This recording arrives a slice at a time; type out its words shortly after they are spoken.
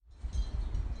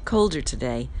Colder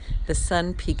today, the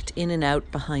sun peeked in and out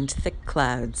behind thick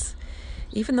clouds.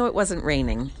 Even though it wasn't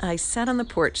raining, I sat on the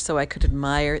porch so I could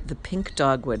admire the pink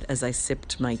dogwood as I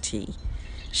sipped my tea.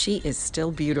 She is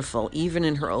still beautiful, even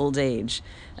in her old age,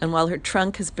 and while her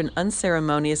trunk has been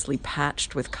unceremoniously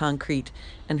patched with concrete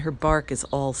and her bark is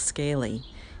all scaly,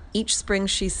 each spring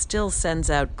she still sends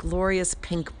out glorious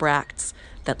pink bracts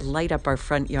that light up our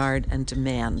front yard and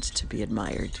demand to be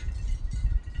admired.